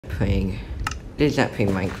playing. This is not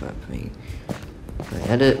playing Minecraft playing.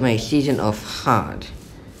 My season of hard.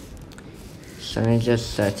 So I'm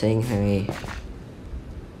just setting.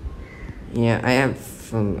 Yeah, I have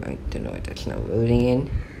from I don't know. That's not loading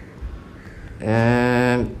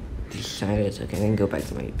in. Decided. Okay, I'm gonna go back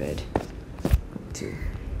to my bed.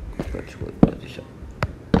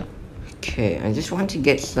 Okay, I just want to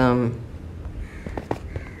get some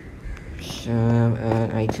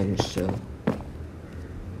items. So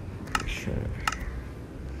sure.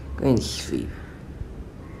 Go and sleep.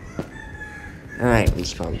 Alright,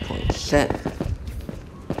 respawn point set.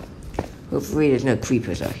 Hopefully there's no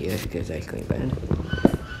creepers out here because that's going bad.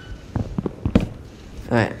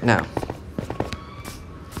 Alright, now.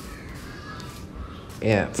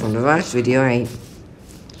 Yeah, from the last video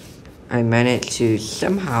I managed to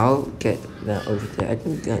somehow get that over there.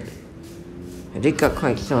 I did got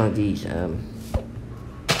quite some of these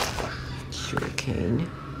sugarcane.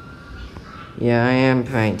 Yeah, I am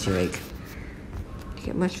trying to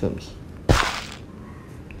get mushrooms.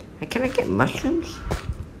 Can I get mushrooms?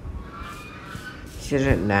 Is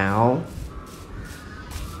it now?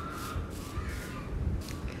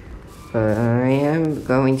 But I am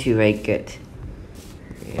going to get.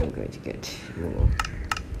 Yeah, I'm going to get more.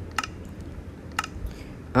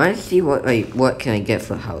 I want to see what can I get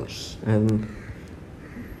for a house. No.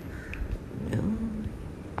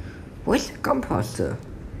 What's the composter?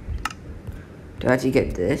 Do I actually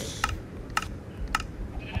get this?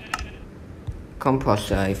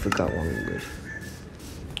 Composter, I forgot one wood.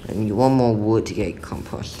 I need one more wood to get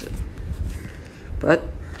composter. But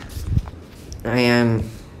what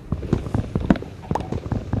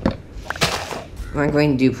I'm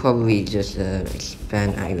going to do probably just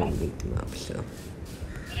expand iron and make them up, so.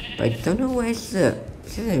 But I don't know where's the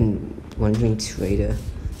wandering trader.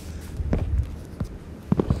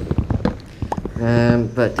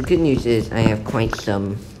 But the good news is I have quite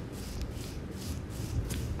some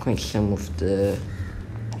of the.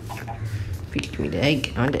 Please give me the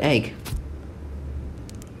egg. I want the egg.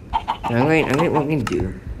 Now what I'm gonna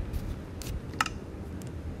do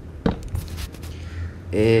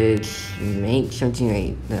is make something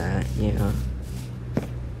like that, yeah.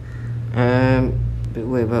 But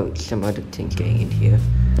what about some other things getting in here?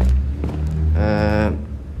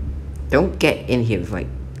 Don't get in here if I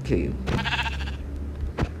kill you.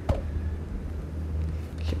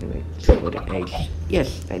 Throw the eggs.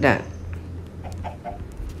 Yes, like that.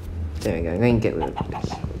 There we go. I'm going to get rid of this.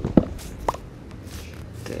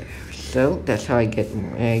 There. So that's how I get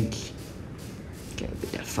more eggs. Get rid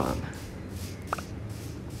of that farm.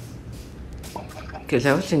 Because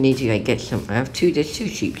I also need to get some. I have two. There's two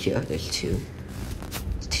sheep here. There's two.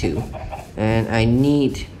 And I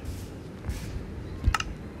need.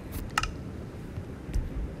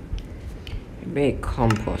 I made a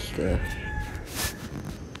composter.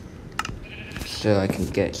 So I can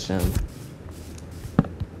get some.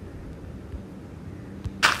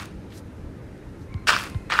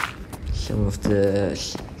 Some of the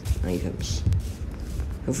items.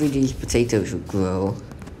 Hopefully these potatoes will grow.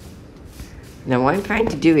 Now what I'm trying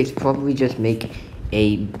to do is probably just make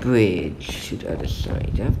a bridge to the other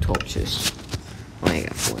side. I have torches. Oh, I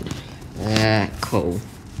got one. Coal.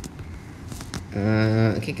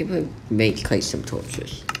 Okay, can I make quite some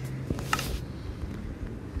torches?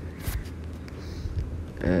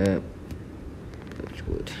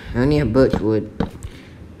 Birchwood. I only have birchwood.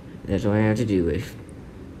 That's what I have to do with.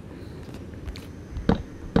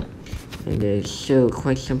 And there's still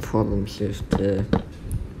quite some problems with the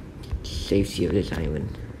safety of this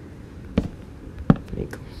island.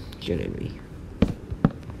 Generally.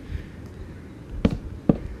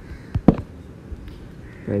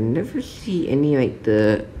 I never see any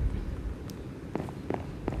the.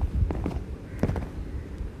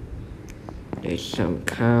 There's some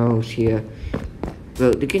cows here.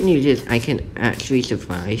 Well, the good news is I can actually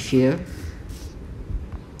survive here.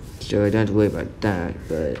 So I don't have to worry about that,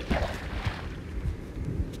 but.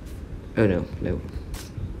 Oh no.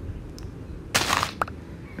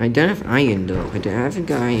 I don't have iron though. I haven't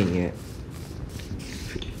got iron yet.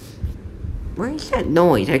 Why is that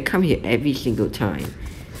noise? I come here every single time.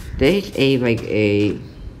 There's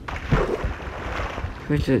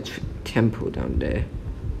where's the temple down there?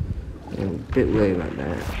 I'm a bit worried about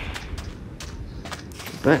that.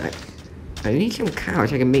 But I need some cows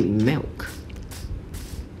so I can make milk.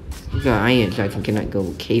 I got iron so I can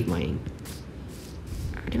go cave mining.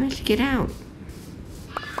 How do I have to get out?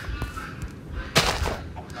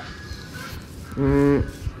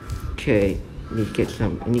 Okay, I need to get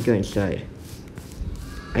some. I need to go inside.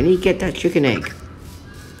 I need to get that chicken egg.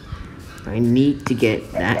 I need to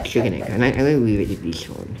get that chicken egg, and I'm gonna leave it to this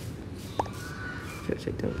one. Because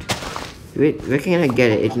I don't. Where can I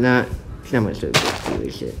get it? It's not much of a big deal,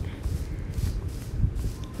 is it?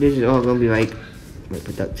 This is all gonna be like my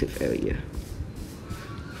productive area.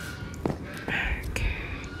 Okay.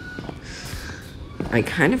 I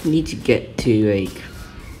kind of need to get to like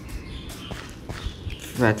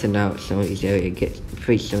flatten out some of these areas,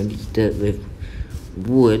 replace some of these dirt with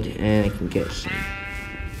wood, and I can get some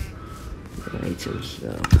items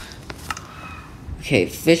though. Okay,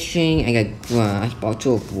 fishing. I got glass,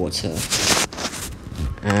 bottle of water.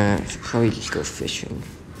 I should probably just go fishing.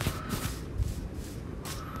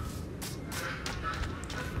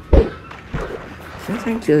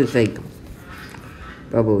 Sometimes there's like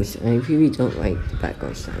bubbles, and I really don't like the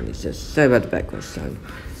background sound. It's just sorry about the background sound.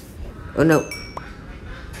 Oh no.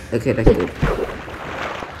 Okay, that's good.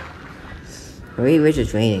 I really wish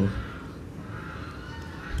it's raining.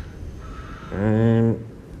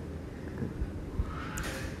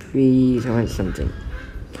 Please, I want something.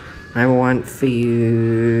 I want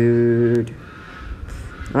food.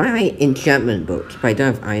 I want my enchantment books, but I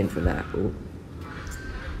don't have iron for that. Ooh.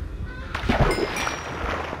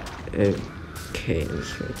 Okay, I'm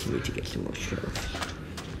just going to need to get some more shelves.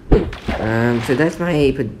 So that's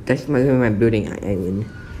my building island.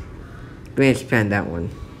 I'm going to expand that one.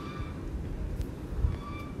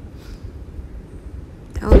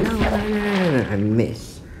 Oh no, I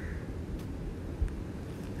missed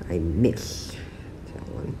that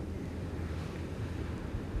one.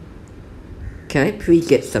 Can I please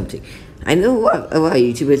get something? I know a lot of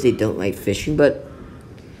YouTubers, they don't like fishing, but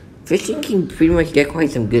fishing can pretty much get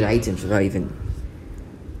quite some good items without even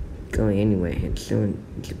going anywhere. And someone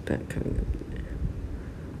get back coming up.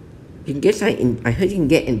 You can get I heard you can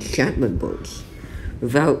get enchantment books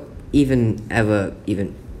without even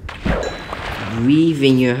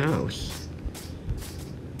leaving your house.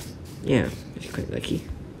 Yeah, it's quite lucky.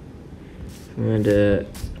 And ooh,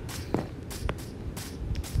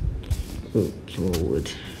 some more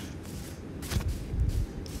wood.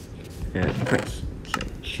 Quite some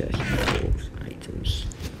chest items.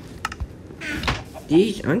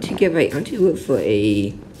 These, I want to look for a,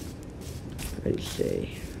 what do you say?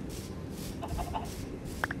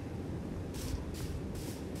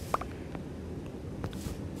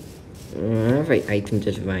 I have like items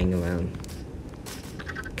just lying around.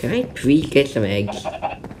 Can I please get some eggs?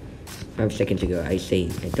 5 seconds ago I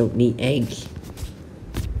say I don't need eggs.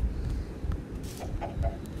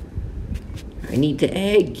 I need the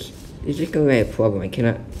eggs. This is gonna be a problem. I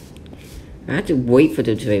have to wait for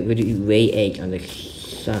them to really lay eggs on the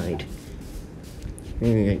side.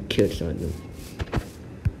 Maybe I kill some of them.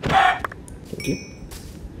 Thank you.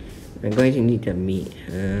 I'm going to need the meat.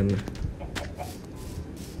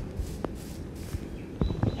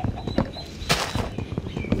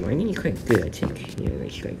 Mining is quite good, I think. Yeah,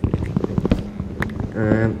 that's quite good.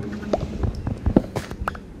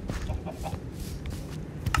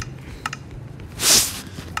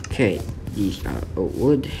 Okay, these are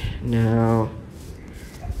wood. Now,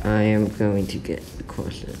 I am going to get the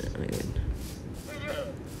course iron.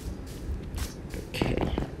 Okay.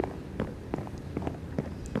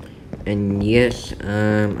 And yes,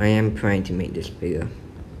 I am trying to make this bigger.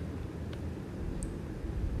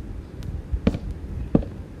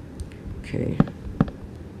 Okay.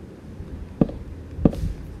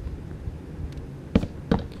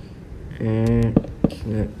 It's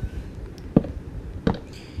not.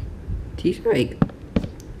 These are like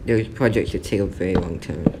those projects that take a very long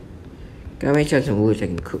time. Gotta make sure some wood so I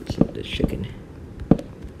can cook some of this chicken.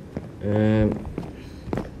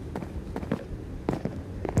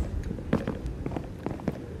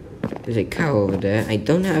 There's a cow over there. I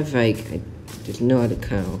don't have there's no other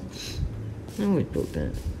cow. I always built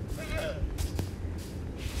that.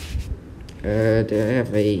 Do I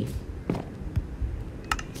have a...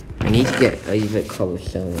 I need to get a little bit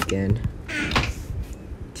cobblestone again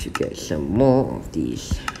to get some more of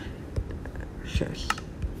these chests,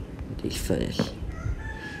 these furnace.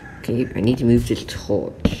 Okay, I need to move this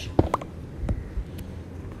torch.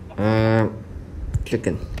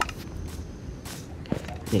 Chicken. I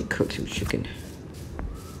need to cook some chicken.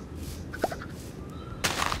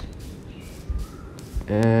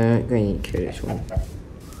 I'm going to kill this one.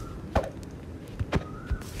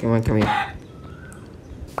 Come on, come here.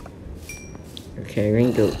 Okay, we're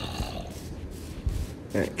gonna go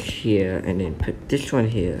back here and then put this one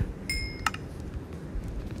here.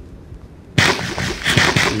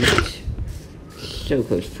 So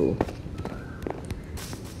close full.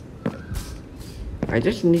 I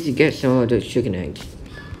just need to get some of those chicken eggs.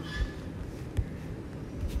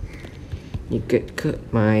 You could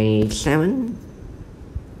cook my salmon.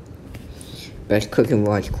 Best cook in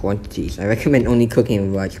large quantities. I recommend only cooking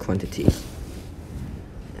in large quantities.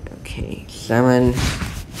 Okay, salmon.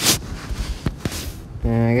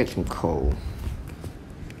 I got some coal.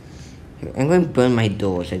 I'm going to burn my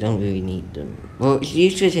doors. I don't really need them. Well, it's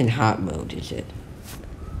useless in hard mode, is it?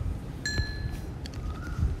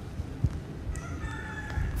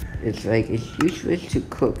 It's like, it's useless to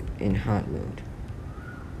cook in hard mode.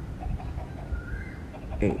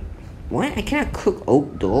 Wait, what? I cannot cook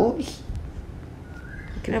oak doors?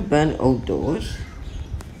 I cannot burn oak doors?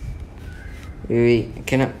 Really? I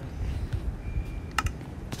cannot...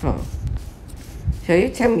 Huh. So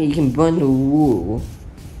you're telling me you can burn the wool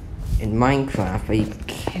in Minecraft, but you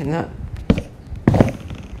cannot...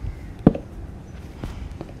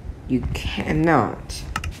 You cannot...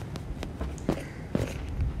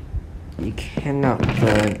 You cannot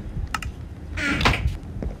burn...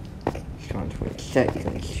 Set you're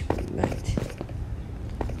gonna shoot at night.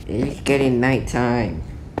 It's getting nighttime.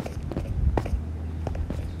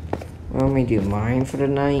 What am I do? Mine for the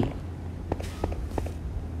night?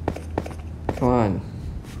 Come on.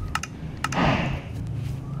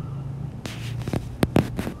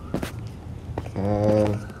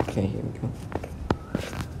 Okay, here we go.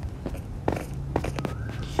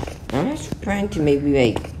 I'm just trying to maybe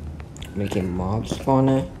make a mob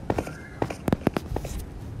spawner.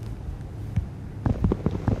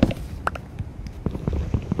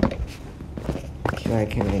 So I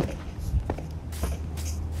can like...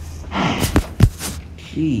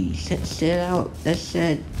 Jeez, that said out. That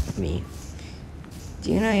said me.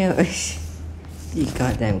 Do you know these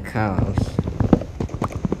goddamn cows?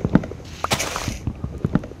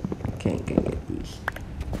 Can't get these.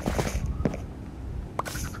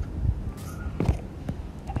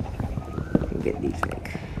 Get these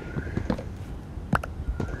like.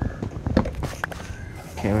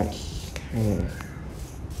 Okay, let's kind of.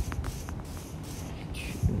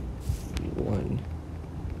 One.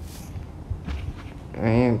 I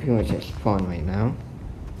am pretty much at spawn right now.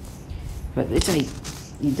 But it's like,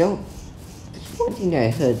 you don't, there's one thing that I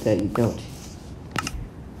heard that you don't,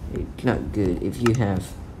 it's not good if you have,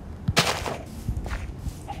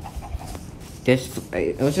 there's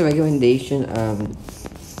also recommendation,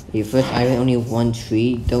 your first island only one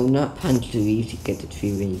tree, do not punch the leaves to get the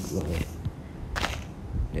tree when you grow it.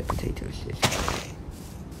 The potatoes is.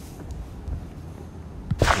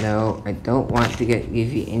 No, I don't want to give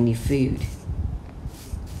you any food.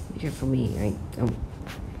 Here for me, I don't.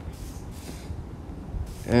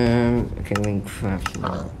 Okay, I'm going to craft some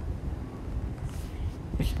more.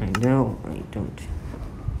 Yes, I know, I don't.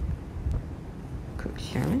 Cook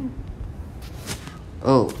salmon?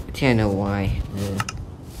 Oh, I know why.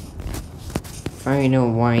 I know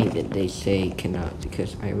why that they say cannot,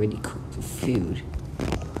 because I already cooked the food.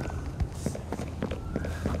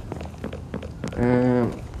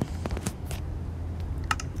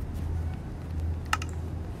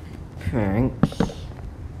 Pranks.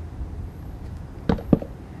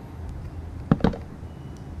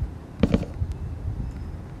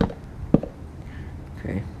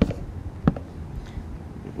 Okay.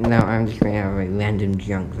 Now I'm just gonna have a random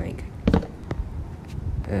junk like.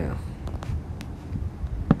 Oh.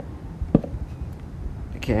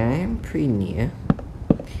 Okay, I'm pretty near.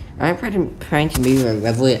 I'm trying to maybe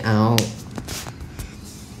level it out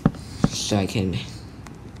so I can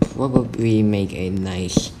probably make a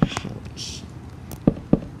nice house.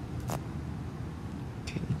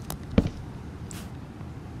 Okay.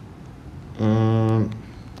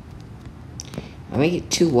 I'll make it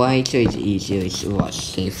too wide so it's easier. It's a lot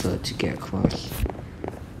safer to get across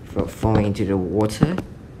without falling into the water.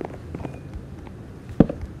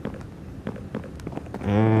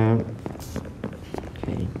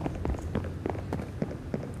 Okay.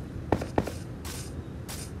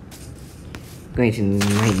 Going to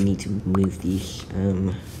might need to move these.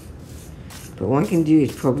 But what I can do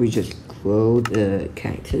is probably just grow the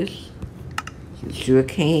cactus, some sugar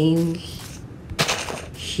canes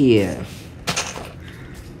here,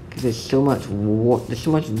 because there's so much water. There's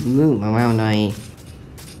so much room around my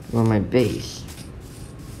base.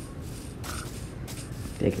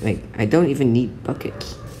 Like I don't even need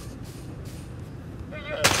buckets.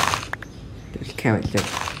 Those carrots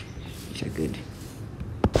are good.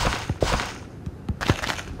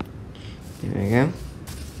 There we go.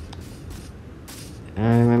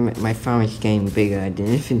 My farm is getting bigger. I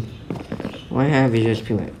didn't even. What I have is just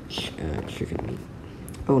pretty much chicken meat.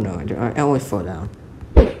 Oh no! I always fall down.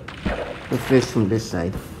 Let's fish from this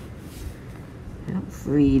side.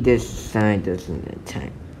 Hopefully this side doesn't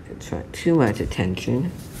attract too much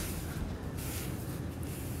attention.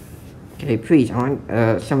 Okay, please, I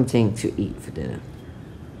want something to eat for dinner.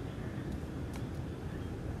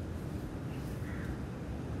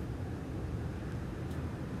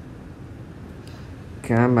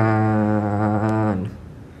 Come on.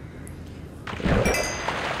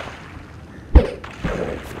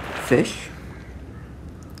 Fish?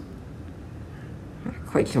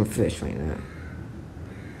 Quite some fish right now.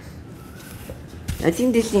 I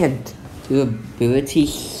think this thing had durability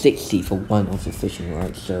 60 for one of the fishing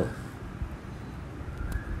rods, so.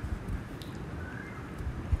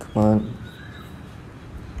 Come on.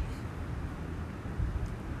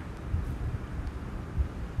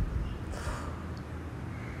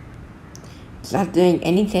 It's not doing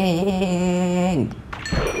anything!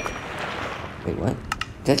 Wait, what?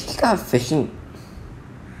 That's got fishing.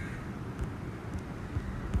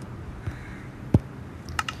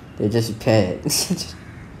 They just repaired.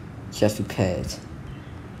 Just repaired.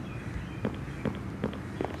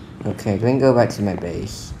 Okay, let me go back to my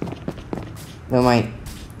base. No, my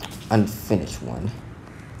unfinished one.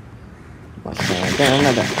 What's that? Then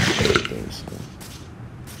another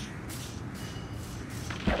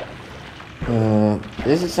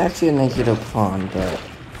this is actually a nice little pond, but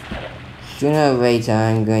sooner or later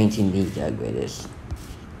I'm going to need to upgrade this.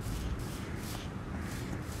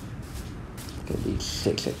 Okay, these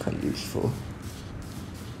 6 are quite useful.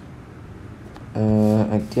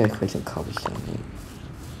 I did quite some cobblestone here.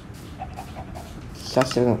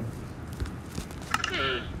 Such a...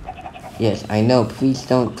 Yes, I know, please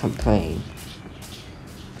don't complain.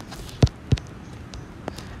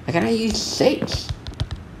 I gotta use 6.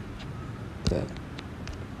 Good.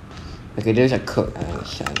 Okay, there's a cook. I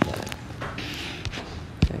understand that.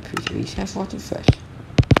 Can I please at least have water fresh?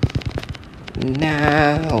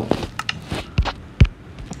 No!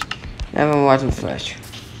 Never water fresh.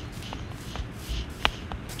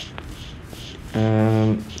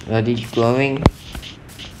 Are these glowing?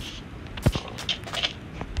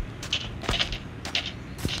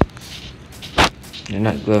 They're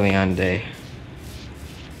not glowing, aren't they?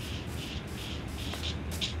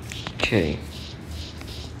 Okay.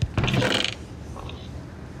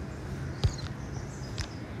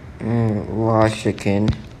 Raw chicken.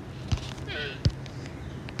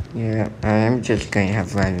 Yeah, I'm just going to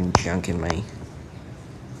have random junk in my...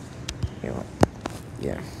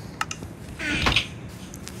 Yeah.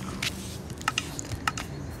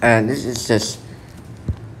 This is just...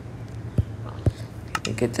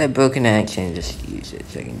 Get that broken axe and just use it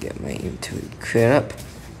so I can get my inventory cleared up.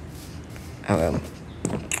 Oh,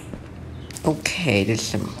 okay, there's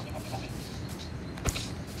some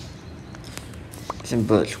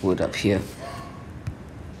birch wood up here.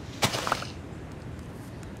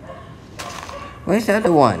 Where's the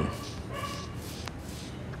other one?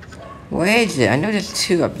 Where is it? I know there's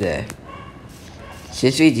 2 up there.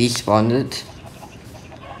 Seriously, despawned it?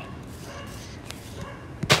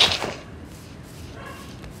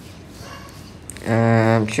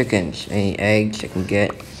 Chickens. Any eggs I can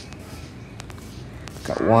get?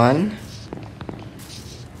 Got 1.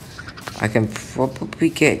 I can probably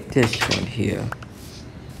get this one here.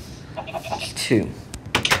 It's 2.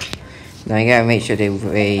 Now I gotta make sure they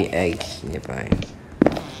lay eggs nearby.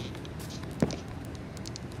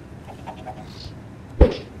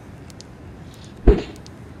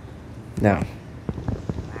 No.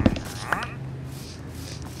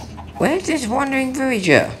 Where's this wandering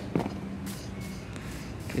villager?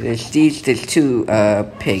 There's 2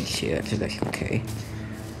 pigs here, so that's okay.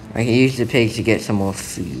 I can use the pigs to get some more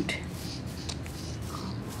food.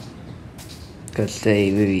 Because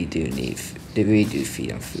they really do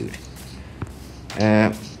feed on food.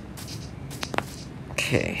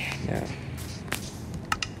 Okay, now.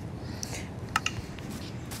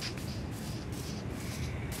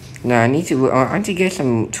 Now I need to get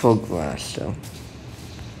some tall grass, so.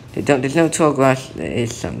 There's no tall grass, there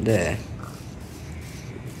is some there.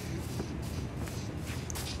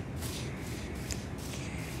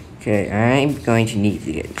 Okay, I'm going to need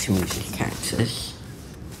to get to move this cactus.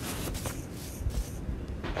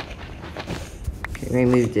 Okay, let me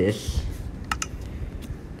move this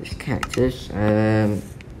cactus.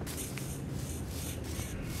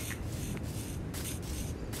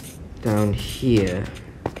 Down here.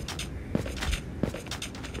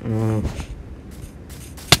 Oh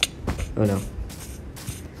no.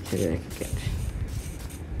 So that I can get.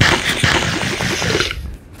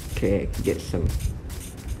 Okay, I can get some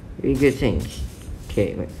really good things.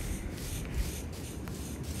 Okay, wait.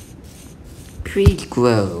 Please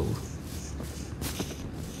grow.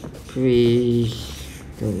 Please.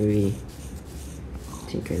 Don't really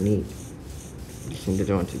think I need something that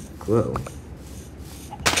I want to grow.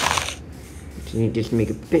 So you just make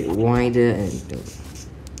it a bit wider and don't.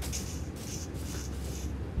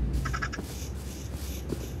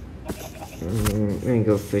 I'm gonna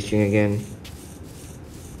go fishing again.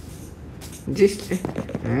 Just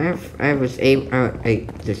I was able. I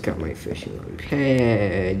just got my fishing rod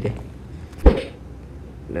head.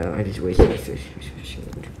 No, I just wasted my fishing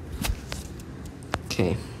rod.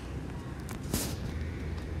 Okay.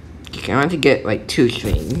 I want to get like 2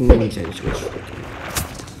 strings.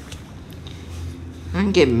 I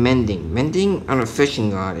can get mending. Mending on a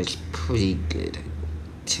fishing rod is pretty good. I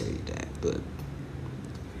tell you that, but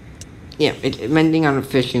yeah, mending on a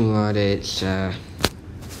fishing rod. It's another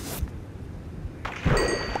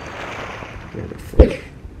fish.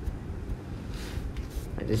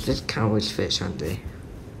 There's just countless fish, aren't they?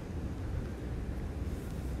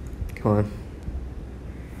 Come on.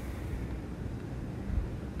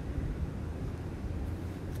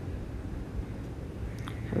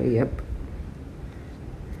 Hurry up.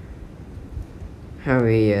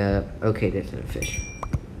 Hurry up. Okay, that's not a fish.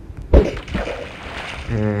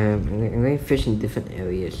 I'm going to fish in different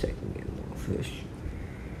areas so I can get more fish.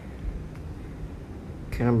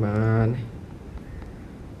 Come on.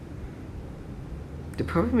 The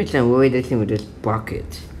problem is I'm worried this thing with this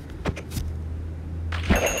bucket.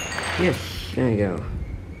 Yes, there we go.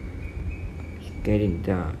 It's getting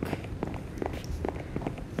dark.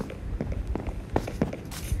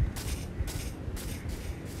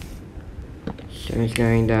 Sun's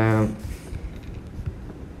going down.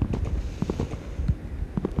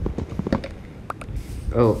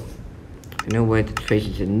 Oh, I know where the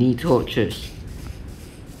traces of knee torches.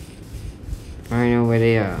 I know where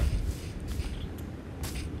they are.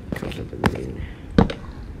 Comes up the moon.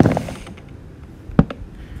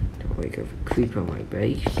 Don't wake up a creep on my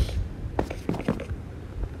base.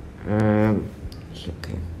 It's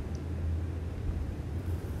okay.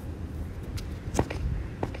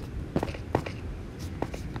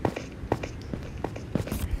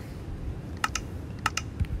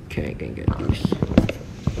 Okay, I can get these.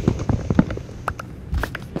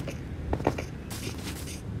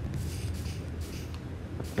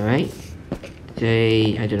 Alright.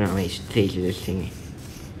 Today, I don't know how many stages of this thing.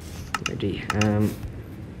 Ready.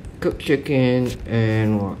 Cooked chicken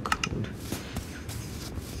and what called?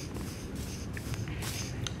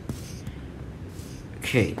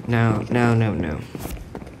 Okay, no.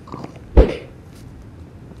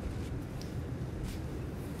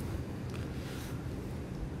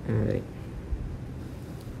 Alright.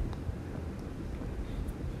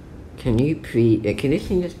 Can you can this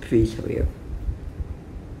thing just please hurry up?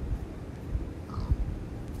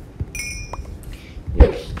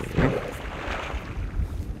 Yes.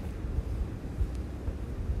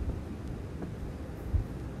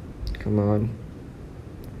 Come on.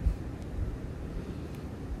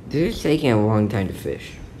 This is taking a long time to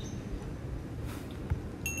fish.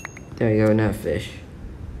 There we go, now fish.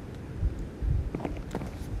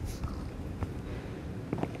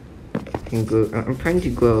 I'm trying to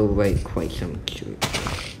grow like quite some cute.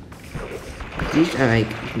 These are like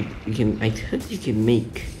I heard you can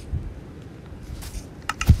make.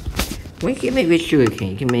 Why can't you make with sugar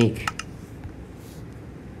cane? You can make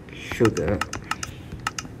sugar.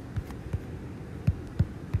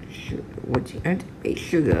 What do you have to make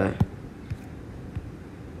sugar?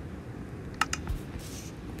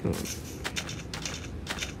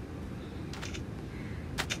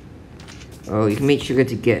 Oh, you can make sugar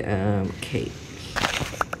to get cakes.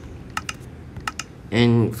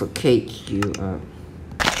 And for cakes you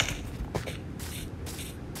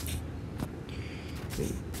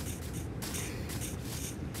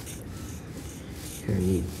I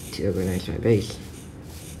need to organize my base.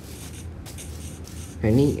 I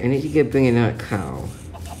need to bring another cow.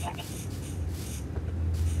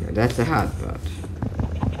 Now that's the hard part.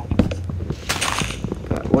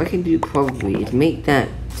 But what I can do probably is make that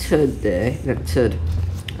turd there, that turd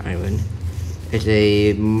island, as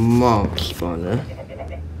a mob spawner.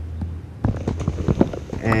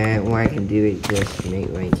 And what I can do is just make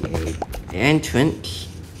like an entrance,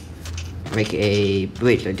 make a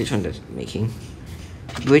bridge like this one that's making.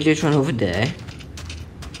 Bridge this one over there.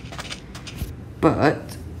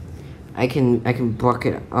 But I can block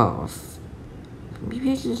it off.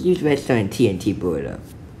 Maybe I just use redstone and TNT blow it up.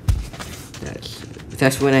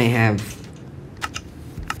 That's when I have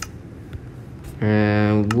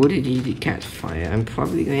wood is easy to catch fire. I'm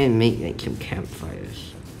probably going to make like some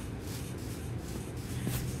campfires.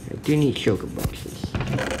 I do need sugar boxes.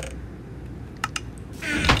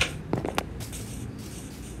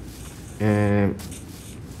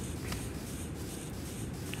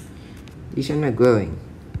 These are not growing.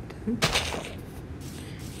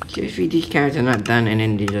 Seriously, these carrots are not done and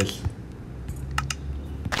then they just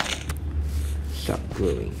stop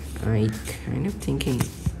growing. I kind of thinking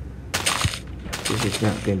this is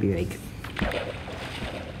not gonna be like.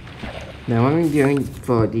 Now what I'm doing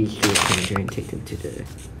for these two things, I'm going to take them to the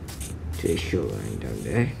shoreline down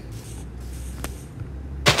there.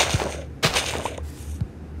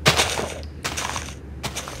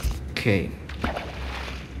 Okay.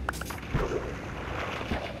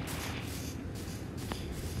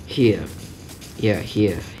 Here. Yeah,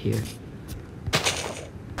 here.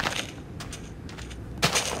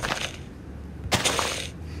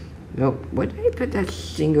 Nope, where did I put that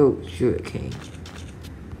single sugarcane?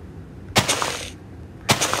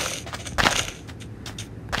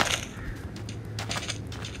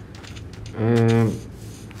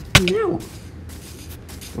 No.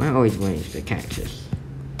 Why always wins the cactus?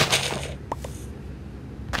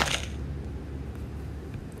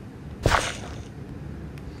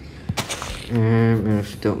 I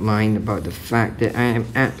also don't mind about the fact that I am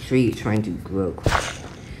actually trying to grow.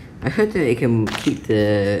 I heard that it can keep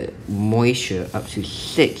the moisture up to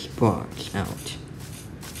 6 blocks out.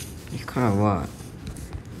 It's kind of a lot.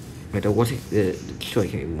 But the water, the soil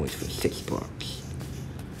can be moist for 6 blocks.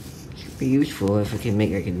 It should be useful if I can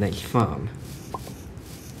make like a nice farm.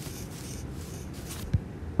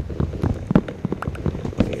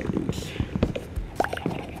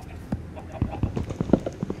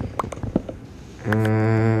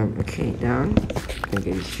 Okay, down. Gonna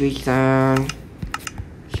get these trees down.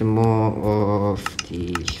 Some more of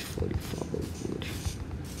these 44 wood.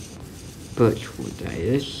 Birch wood, that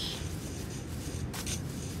is.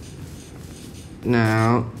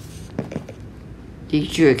 Now,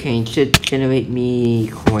 these sugarcane should generate me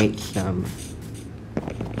quite some.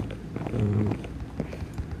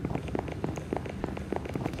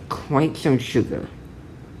 Quite some sugar.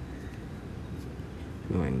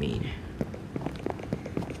 What do I mean?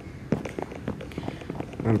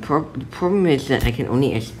 The problem is that I can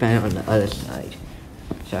only expand on the other side,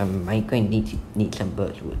 so I might going to need some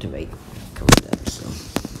birch wood to make cover that. So,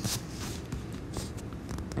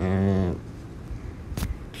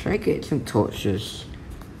 should I get some torches?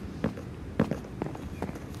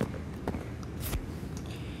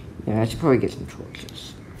 Yeah, I should probably get some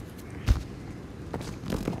torches.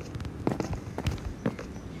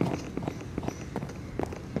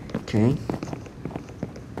 Okay.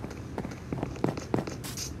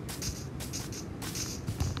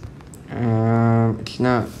 It's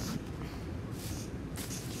not.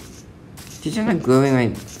 These are not growing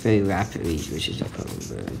like very rapidly, which is a problem.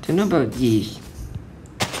 But I don't know about these.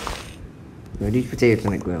 No, these potatoes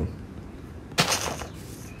are not grow.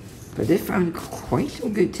 But they found quite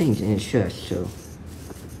some good things in its chest, so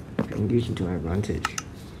I can use them to my advantage.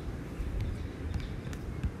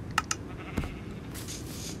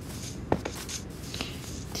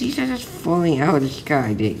 These are just falling out of the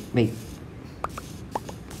sky. They make.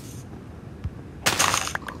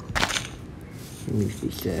 Move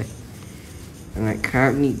these there. And I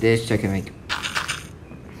can't need this, so I can like.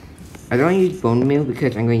 I don't use bone meal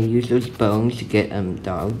because I'm going to use those bones to get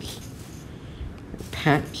dogs.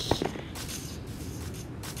 Pets.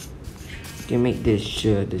 I can make this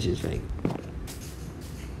sure this is like.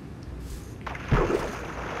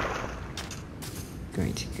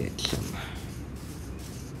 Going to get some.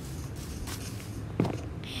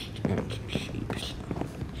 Sheep.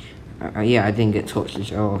 Yeah, I didn't get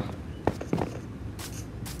torches at all.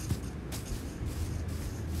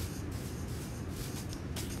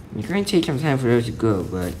 It's going to take some time for those to grow,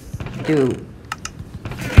 but they'll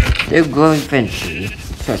grow eventually.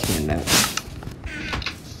 Trust me on that.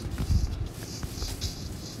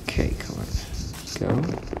 Okay, come on. Let's go.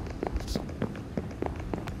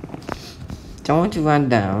 Don't want to run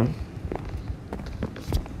down.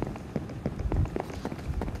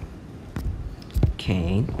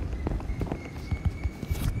 Okay.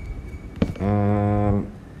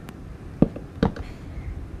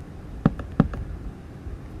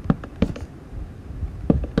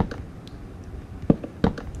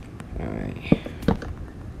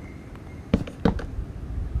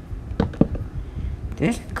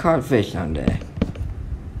 There's a codfish on there.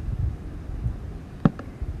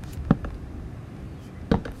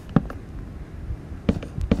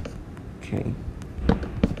 Okay.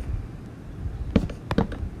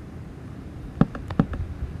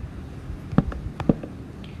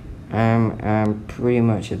 I'm pretty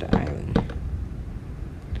much at the island.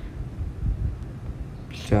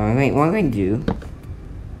 So what I'm going to do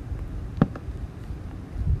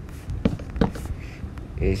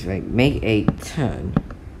is like make a turn.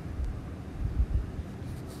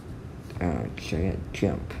 So I gotta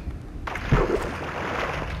jump.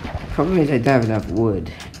 problem is I don't have enough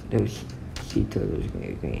wood. Those sea turtles are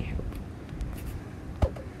going to help.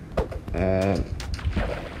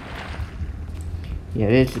 Yeah,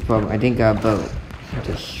 that's the problem. I didn't got a boat. I'll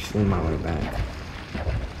just swim my way back.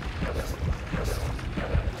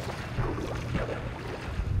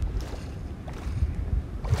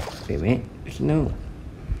 Wait a minute. There's no,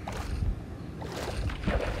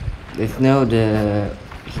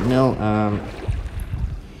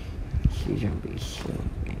 sea zombies.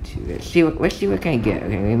 So let's see what I can get.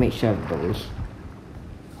 Okay, let me make sure I have bows.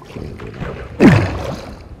 Okay, do that.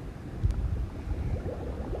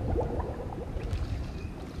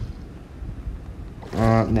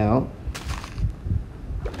 No.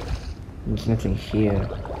 There's nothing here.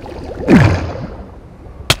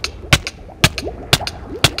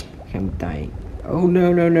 I'm dying. Oh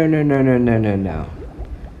no.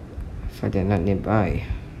 If I did not nearby.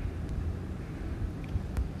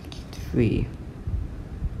 Three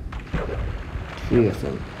of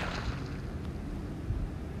them.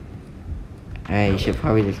 I should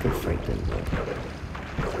probably just go fight them.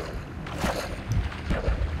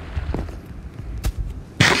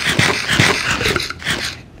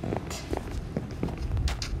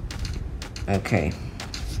 Okay.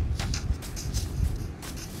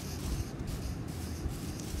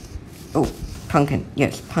 Oh, pumpkin.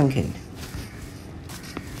 Yes, pumpkin.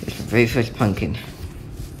 It's the very first pumpkin.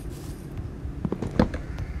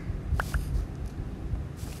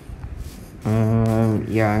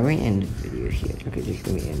 Yeah, I might end the video here. Okay, just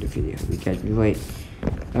let me end the video because we wait.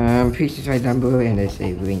 Please subscribe down below and there's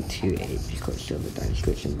a link to a Discord server down in the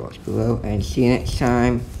description box below. And see you next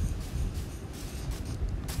time.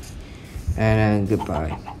 And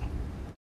goodbye.